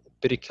incision,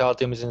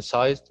 pericardium is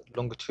incised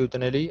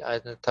longitudinally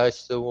and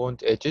attached to the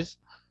wound edges.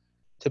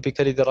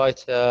 Typically, the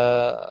right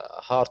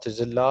heart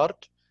is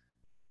enlarged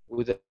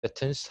with a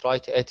tense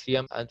right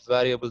atrium and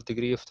variable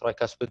degree of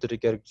tricuspid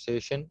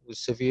regurgitation with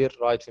severe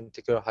right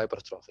ventricular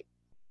hypertrophy.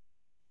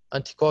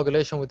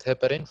 Anticoagulation with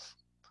heparin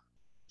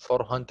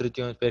 400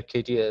 units per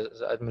kg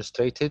is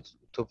administered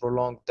to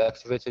prolong the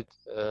activated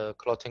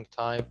clotting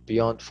time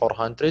beyond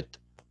 400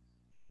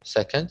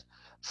 seconds.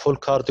 Full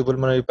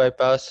cardiopulmonary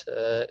bypass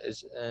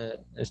is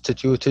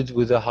instituted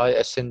with a high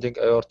ascending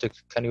aortic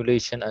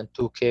cannulation and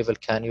two caval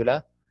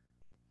cannula.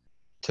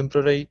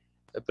 Temporary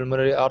A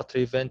pulmonary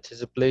artery vent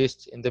is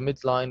placed in the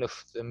midline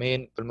of the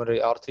main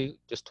pulmonary artery,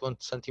 just 1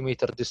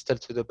 centimeter distal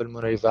to the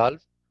pulmonary valve.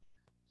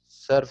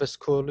 Service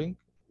cooling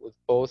with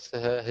both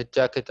head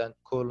jacket and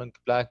cooling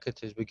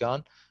blanket is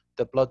begun.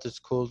 The blood is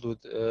cooled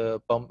with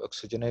pump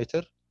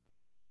oxygenator.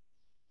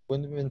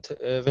 When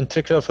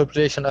ventricular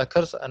fibrillation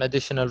occurs, an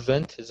additional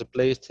vent is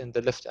placed in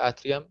the left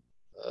atrium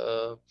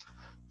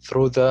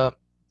through the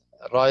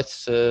right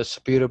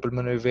superior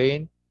pulmonary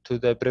vein to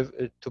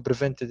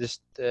prevent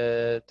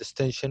the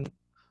distension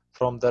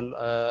from the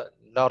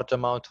large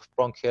amount of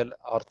bronchial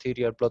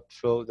arterial blood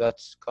flow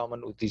that's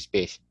common with these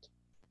patients.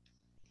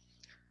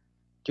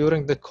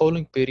 During the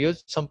cooling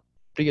period, some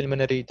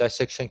preliminary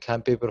dissection can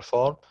be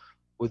performed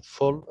with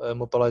full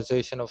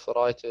mobilization of the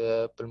right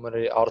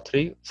pulmonary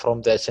artery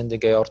from the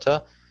ascending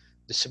aorta.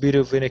 The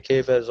superior vena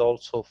cava is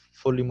also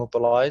fully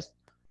mobilized.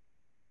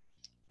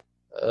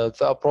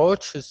 The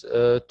approach is,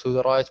 to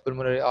the right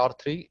pulmonary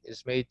artery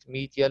is made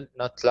medial,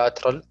 not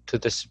lateral, to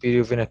the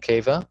superior vena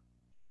cava.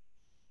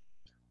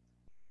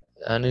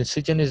 An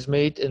incision is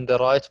made in the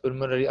right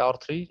pulmonary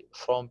artery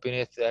from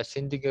beneath the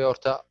ascending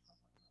aorta,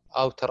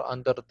 outer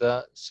under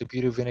the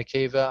superior vena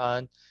cava,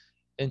 and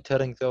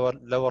entering the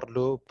lower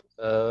lobe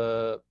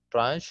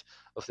branch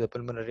of the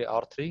pulmonary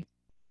artery,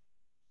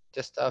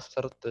 just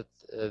after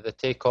the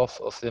takeoff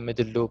of the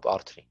middle lobe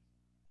artery.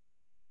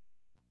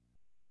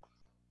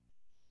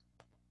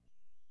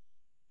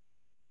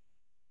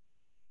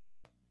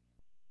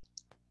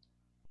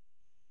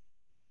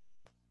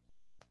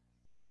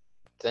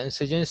 The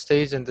incision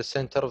stays in the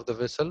center of the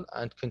vessel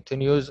and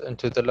continues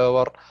into the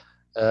lower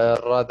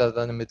rather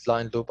than the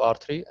midline lobe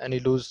artery. Any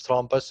loose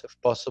thrombus, if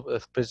possible,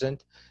 if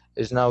present,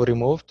 is now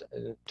removed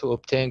to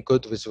obtain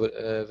good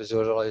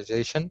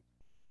visualization.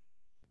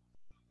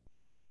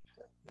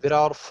 There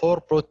are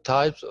 4 broad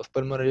types of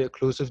pulmonary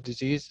occlusive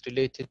disease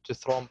related to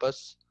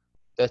thrombus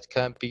that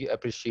can be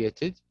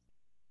appreciated.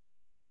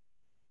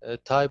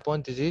 Type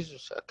 1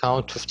 disease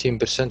account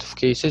 15% of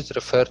cases,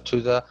 refer to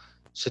the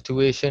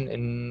situation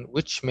in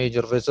which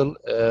major vessel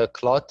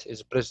clot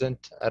is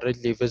present and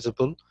readily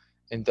visible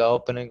in the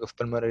opening of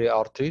pulmonary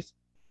arteries.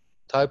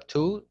 Type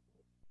 2,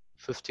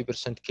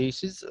 50%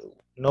 cases,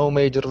 no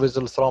major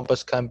vessel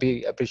thrombus can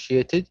be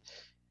appreciated.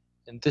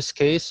 In this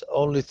case,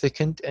 only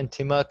thickened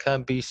intima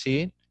can be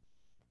seen,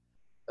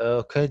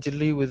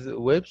 occasionally with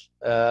webs,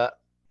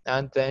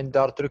 and the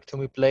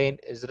endarterectomy plane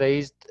is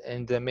raised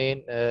in the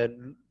main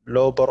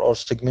lobar or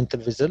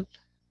segmental vessel.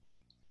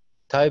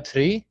 Type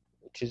 3,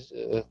 which is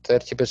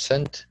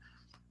 30%,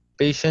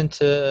 patients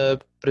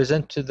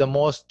present to the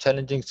most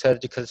challenging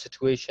surgical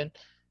situation.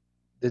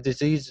 The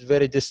disease is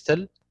very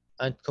distal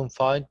and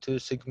confined to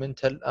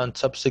segmental and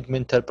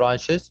subsegmental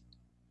branches.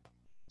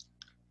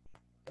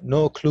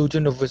 No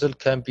occlusion of vessel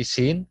can be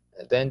seen.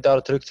 The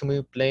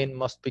endarterectomy plane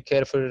must be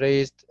carefully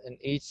raised in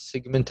each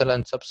segmental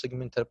and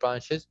subsegmental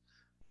branches.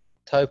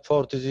 Type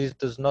 4 disease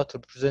does not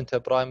represent a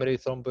primary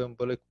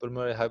thromboembolic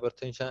pulmonary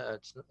hypertension and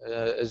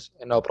is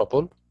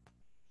inoperable.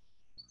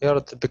 Here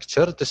at the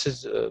picture, this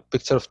is a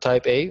picture of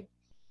type A,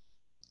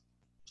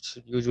 which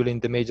is usually in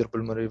the major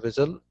pulmonary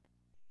vessel.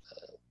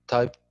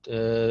 Type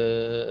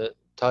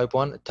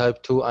 1,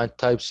 type 2, and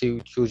type C,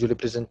 which usually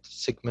present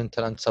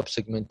segmental and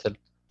subsegmental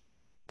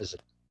vessel.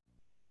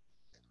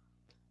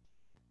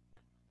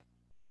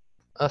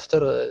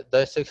 After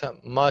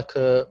dissection,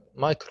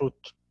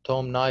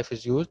 microtome knife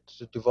is used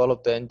to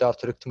develop the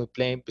endarterectomy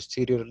plane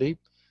posteriorly,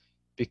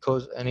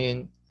 because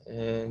any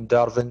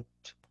endarvent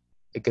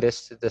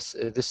egress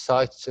this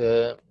site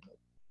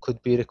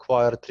could be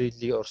required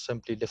readily or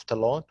simply left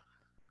alone.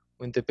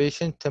 When the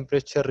patient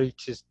temperature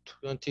reaches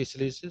 20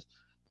 Celsius,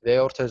 the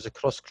aorta is a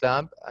cross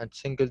clamp and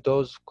single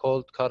dose of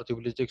cold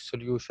cardiologic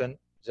solution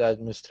is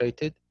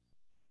administered.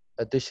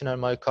 Additional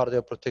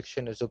myocardial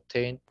protection is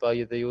obtained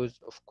by the use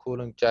of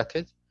cooling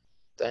jacket.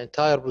 The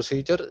entire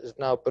procedure is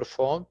now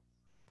performed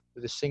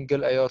with a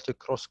single aortic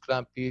cross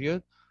clamp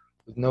period,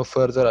 with no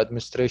further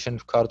administration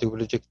of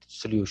cardiologic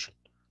solution.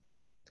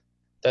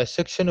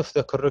 Dissection of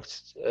the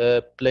correct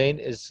plane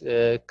is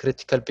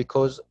critical,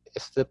 because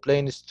if the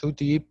plane is too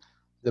deep,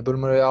 the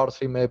pulmonary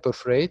artery may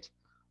perforate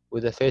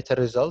with a fatal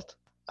result,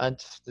 and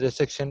if the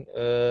dissection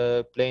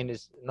plane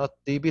is not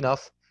deep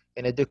enough,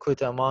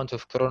 inadequate amount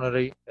of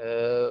coronary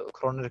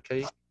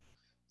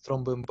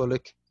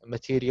thromboembolic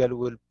material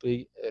will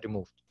be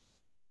removed.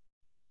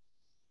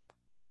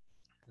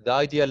 The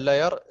ideal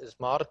layer is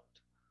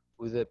marked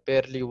with a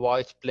barely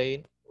white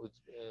plane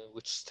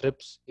which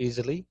strips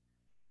easily.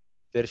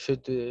 There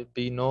should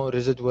be no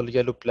residual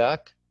yellow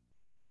plaque.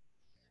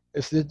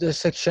 If the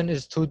dissection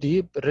is too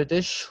deep,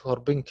 reddish or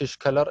pinkish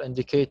color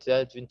indicate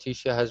that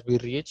adventitia has been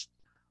reached.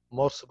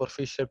 More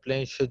superficial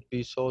plane should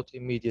be sought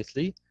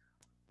immediately.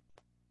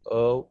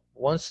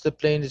 Once the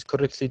plane is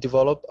correctly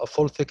developed, a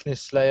full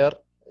thickness layer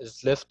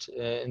is left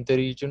in the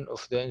region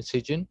of the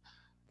incision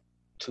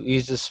to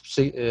ease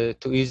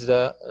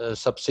the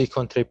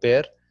subsequent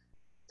repair.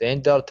 The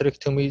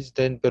endarterectomy is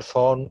then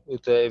performed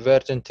with the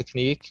Evergent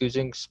technique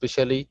using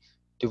specially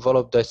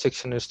developed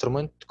dissection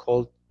instrument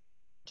called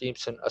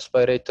Jameson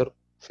aspirator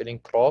filling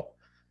probe.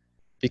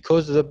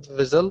 Because the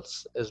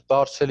vessels is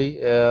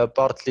partly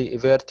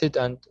everted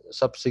and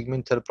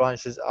subsegmental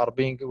branches are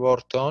being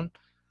worked on,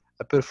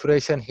 a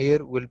perforation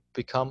here will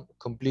become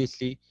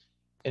completely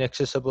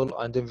inaccessible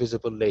and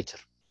invisible later.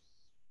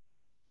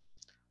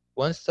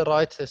 Once the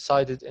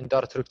right-sided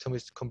endarterectomy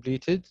is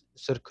completed,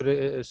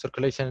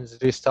 circulation is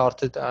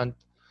restarted and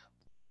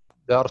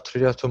the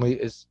arteriotomy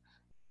is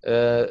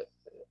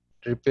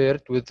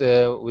repaired with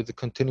the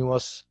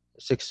continuous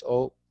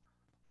 6-0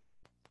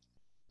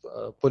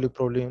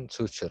 polypropylene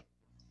suture.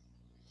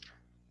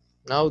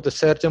 Now the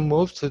surgeon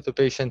moves to the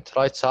patient's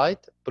right side,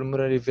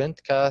 pulmonary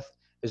vent cath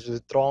is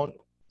withdrawn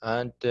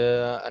and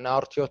an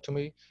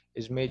arteriotomy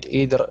is made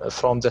either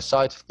from the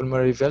side of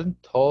pulmonary vent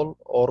hole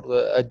or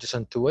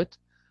adjacent to it,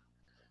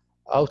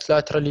 out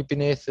laterally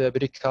beneath the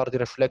pericardial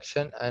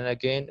reflection and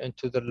again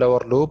into the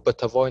lower lobe,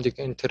 but avoiding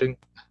entering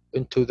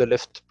into the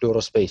left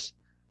pleural space.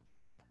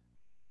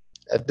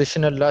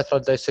 Additional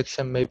lateral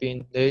dissection may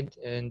be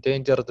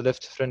endanger the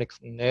left phrenic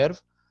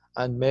nerve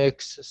and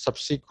makes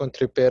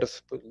subsequent repair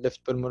of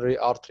left pulmonary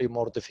artery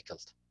more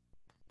difficult.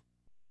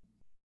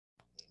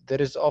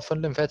 There is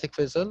often lymphatic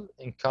vessel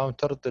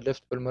encounter the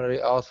left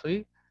pulmonary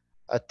artery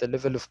at the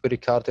level of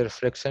pericardial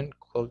reflection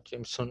called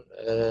Jameson's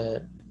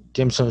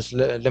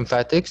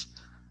lymphatics,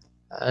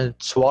 and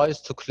it's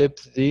wise to clip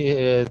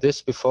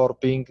this before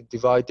being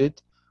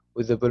divided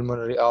with the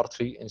pulmonary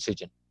artery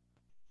incision.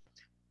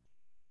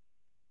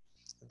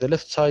 The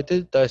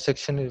left-sided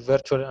dissection is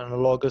virtually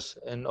analogous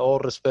in all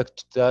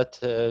respect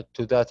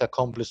to that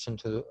accomplished in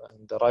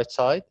the right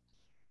side.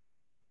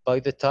 By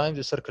the time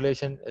the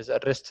circulation is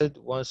arrested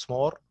once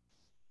more,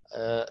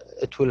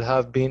 it will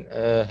have been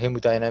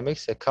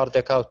hemodynamics. The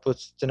cardiac output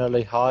is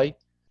generally high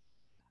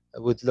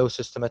with low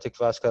systematic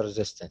vascular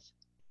resistance.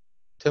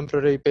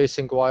 Temporary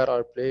pacing wire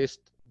are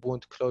placed.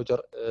 Wound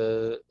closure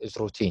is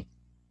routine.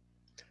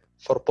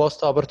 For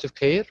post-operative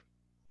care,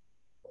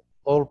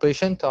 all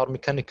patients are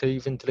mechanically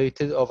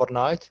ventilated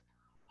overnight.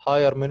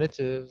 Higher minute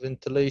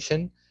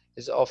ventilation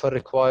is often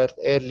required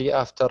early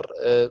after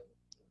the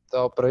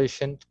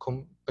operation to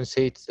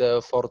compensate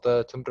for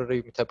the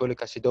temporary metabolic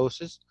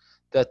acidosis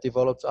that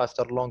develops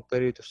after a long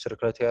period of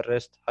circulatory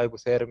arrest,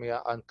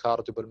 hypothermia, and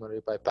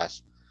cardiopulmonary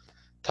bypass.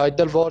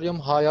 Tidal volume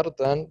higher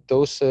than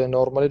those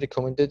normally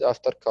recommended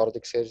after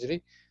cardiac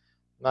surgery.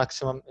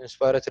 Maximum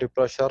inspiratory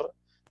pressure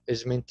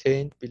is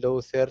maintained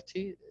below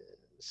 30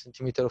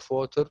 centimeters of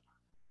water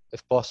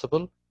if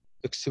possible.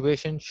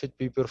 Extubation should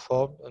be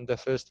performed on the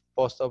first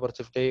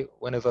post-operative day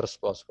whenever is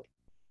possible.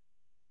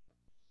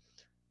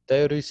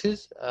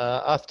 Diuresis.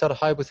 After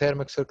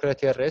hypothermic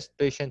circulatory arrest,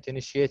 patient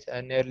initiate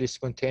an early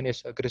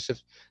spontaneous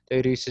aggressive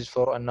diuresis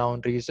for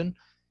unknown reason.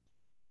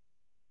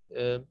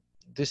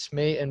 This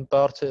may in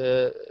part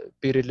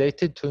be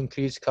related to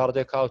increased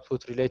cardiac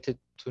output related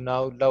to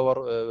now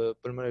lower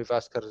pulmonary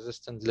vascular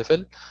resistance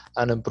level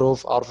and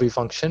improve RV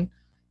function.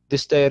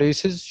 This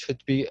diuresis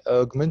should be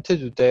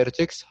augmented with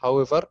diuretics,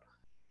 however,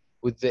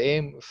 with the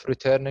aim of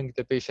returning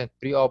the patient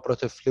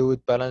preoperative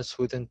fluid balance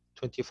within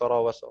 24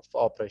 hours of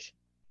operation.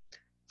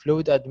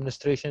 Fluid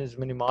administration is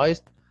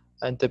minimized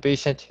and the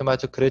patient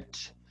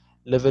hematocrit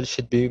level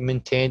should be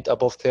maintained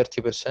above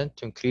 30%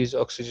 to increase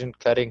oxygen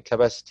carrying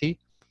capacity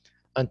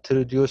and to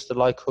reduce the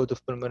likelihood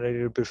of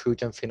pulmonary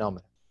reperfusion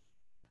phenomena.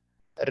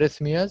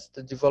 Arrhythmias,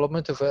 the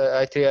development of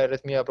atrial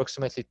arrhythmia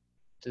approximately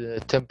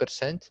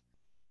 10%,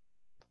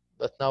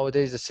 but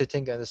nowadays the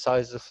setting and the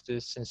size of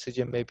this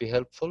incision may be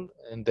helpful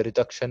in the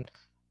reduction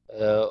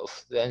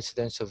of the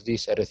incidence of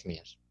these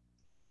arrhythmias.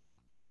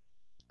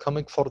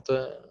 Coming for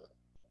the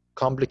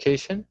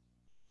complication,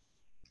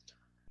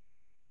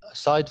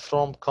 aside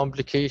from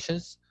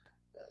complications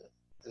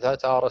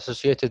that are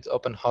associated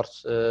open heart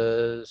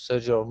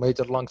surgery or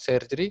major lung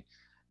surgery,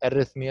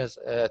 arrhythmias,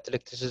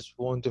 atelectasis,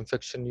 wound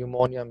infection,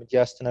 pneumonia,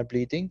 mediastinal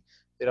bleeding,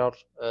 there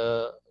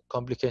are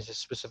complications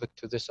specific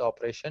to this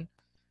operation,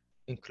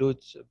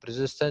 includes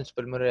persistent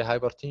pulmonary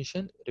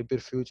hypertension,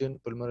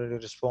 reperfusion, pulmonary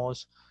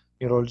response,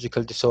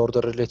 neurological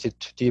disorder related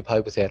to deep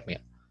hypothermia.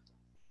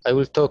 I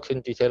will talk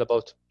in detail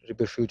about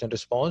reperfusion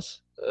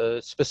response.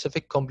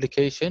 Specific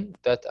complication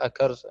that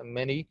occurs in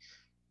many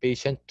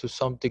patients to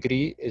some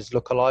degree is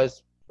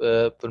localized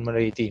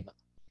pulmonary edema.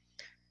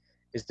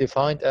 Is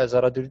defined as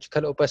a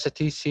radiological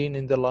opacity seen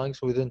in the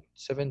lungs within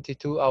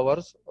 72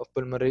 hours of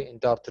pulmonary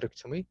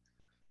endarterectomy.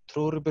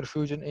 True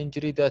reperfusion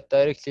injury that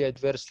directly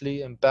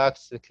adversely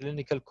impacts the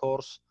clinical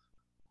course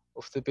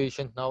of the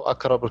patient now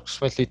occur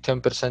approximately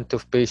 10%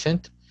 of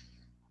patients.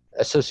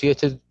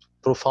 Associated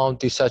profound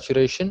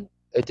desaturation,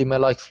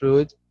 edema-like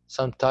fluid,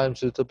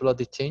 sometimes with a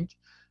bloody tinge,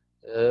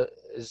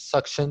 is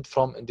suctioned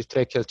from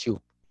endotracheal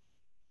tube.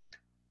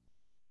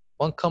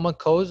 One common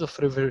cause of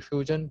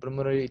reperfusion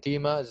pulmonary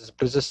edema is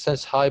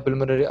persistent high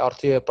pulmonary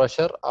arterial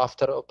pressure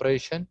after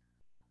operation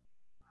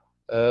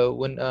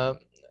when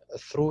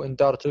through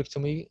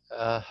endarterectomy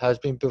has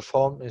been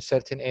performed in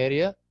certain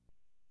area,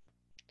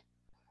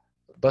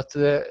 but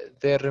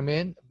there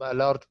remain a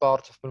large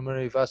part of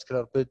pulmonary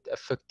vascular bed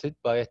affected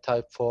by a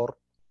type 4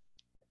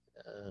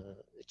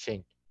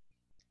 change.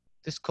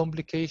 This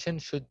complication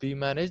should be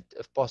managed,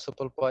 if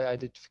possible, by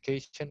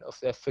identification of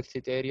the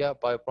affected area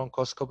by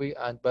bronchoscopy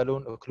and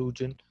balloon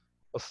occlusion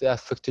of the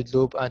affected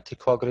lobe.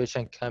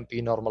 Anticoagulation can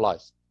be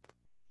normalized.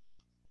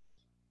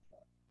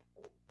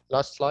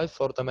 Last slide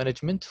for the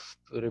management of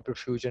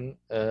reperfusion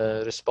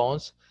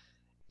response.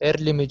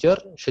 Early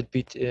measures should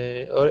be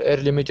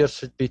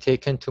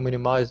taken to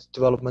minimize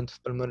development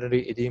of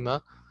pulmonary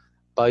edema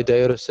by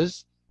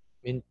diuresis,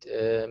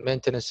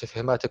 maintenance of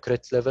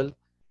hematocrit level,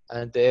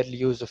 and the early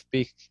use of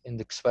peak in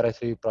the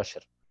expiratory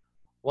pressure.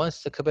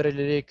 Once the capillary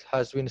leak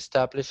has been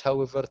established,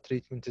 however,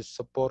 treatment is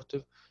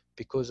supportive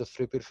because of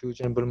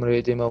reperfusion. Pulmonary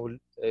edema will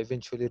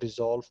eventually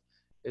resolve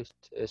if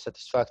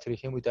satisfactory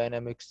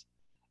hemodynamics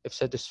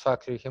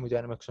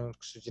and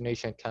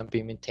oxygenation can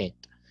be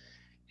maintained.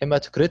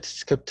 Hematocrit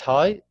is kept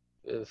high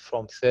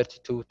from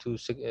 32 to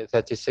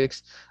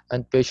 36,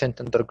 and patient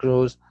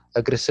undergoes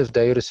aggressive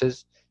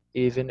diuresis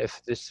even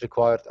if this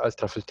required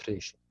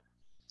ultrafiltration.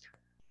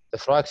 The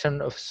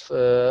fraction of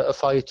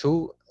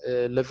FI2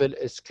 level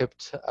is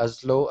kept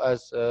as low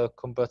as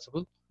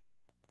compatible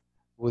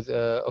with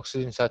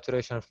oxygen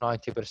saturation of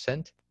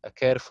 90%. A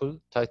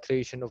careful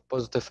titration of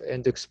positive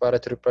end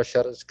expiratory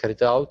pressure is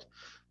carried out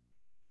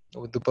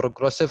with the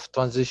progressive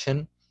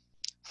transition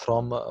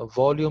from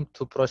volume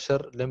to pressure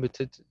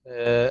limited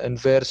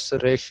inverse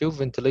ratio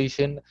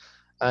ventilation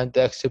and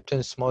the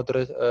acceptance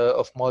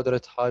of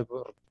moderate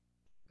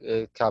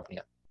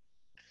hypercapnia.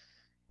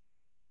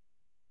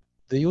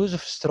 The use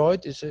of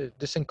steroid is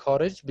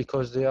disencouraged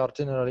because they are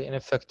generally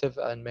ineffective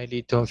and may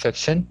lead to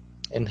infection.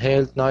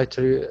 Inhaled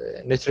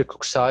nitric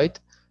oxide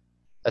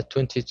at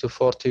 20 to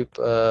 40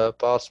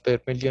 parts per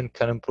million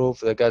can improve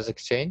the gas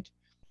exchange.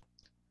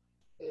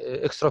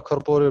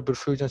 Extracorporeal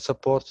perfusion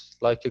support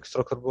like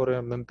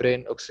extracorporeal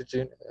membrane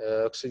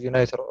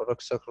oxygenator or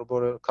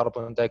extracorporeal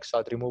carbon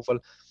dioxide removal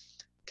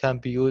can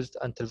be used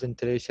until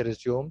ventilation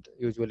is resumed,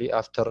 usually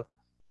after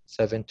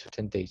 7 to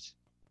 10 days.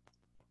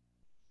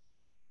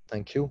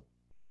 Thank you.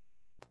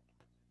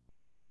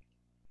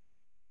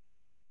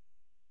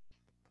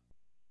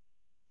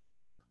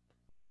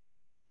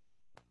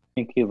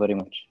 Thank you very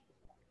much.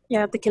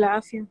 يعطيك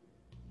العافية.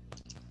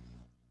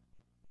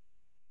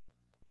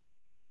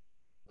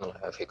 الله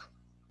يعافيكم.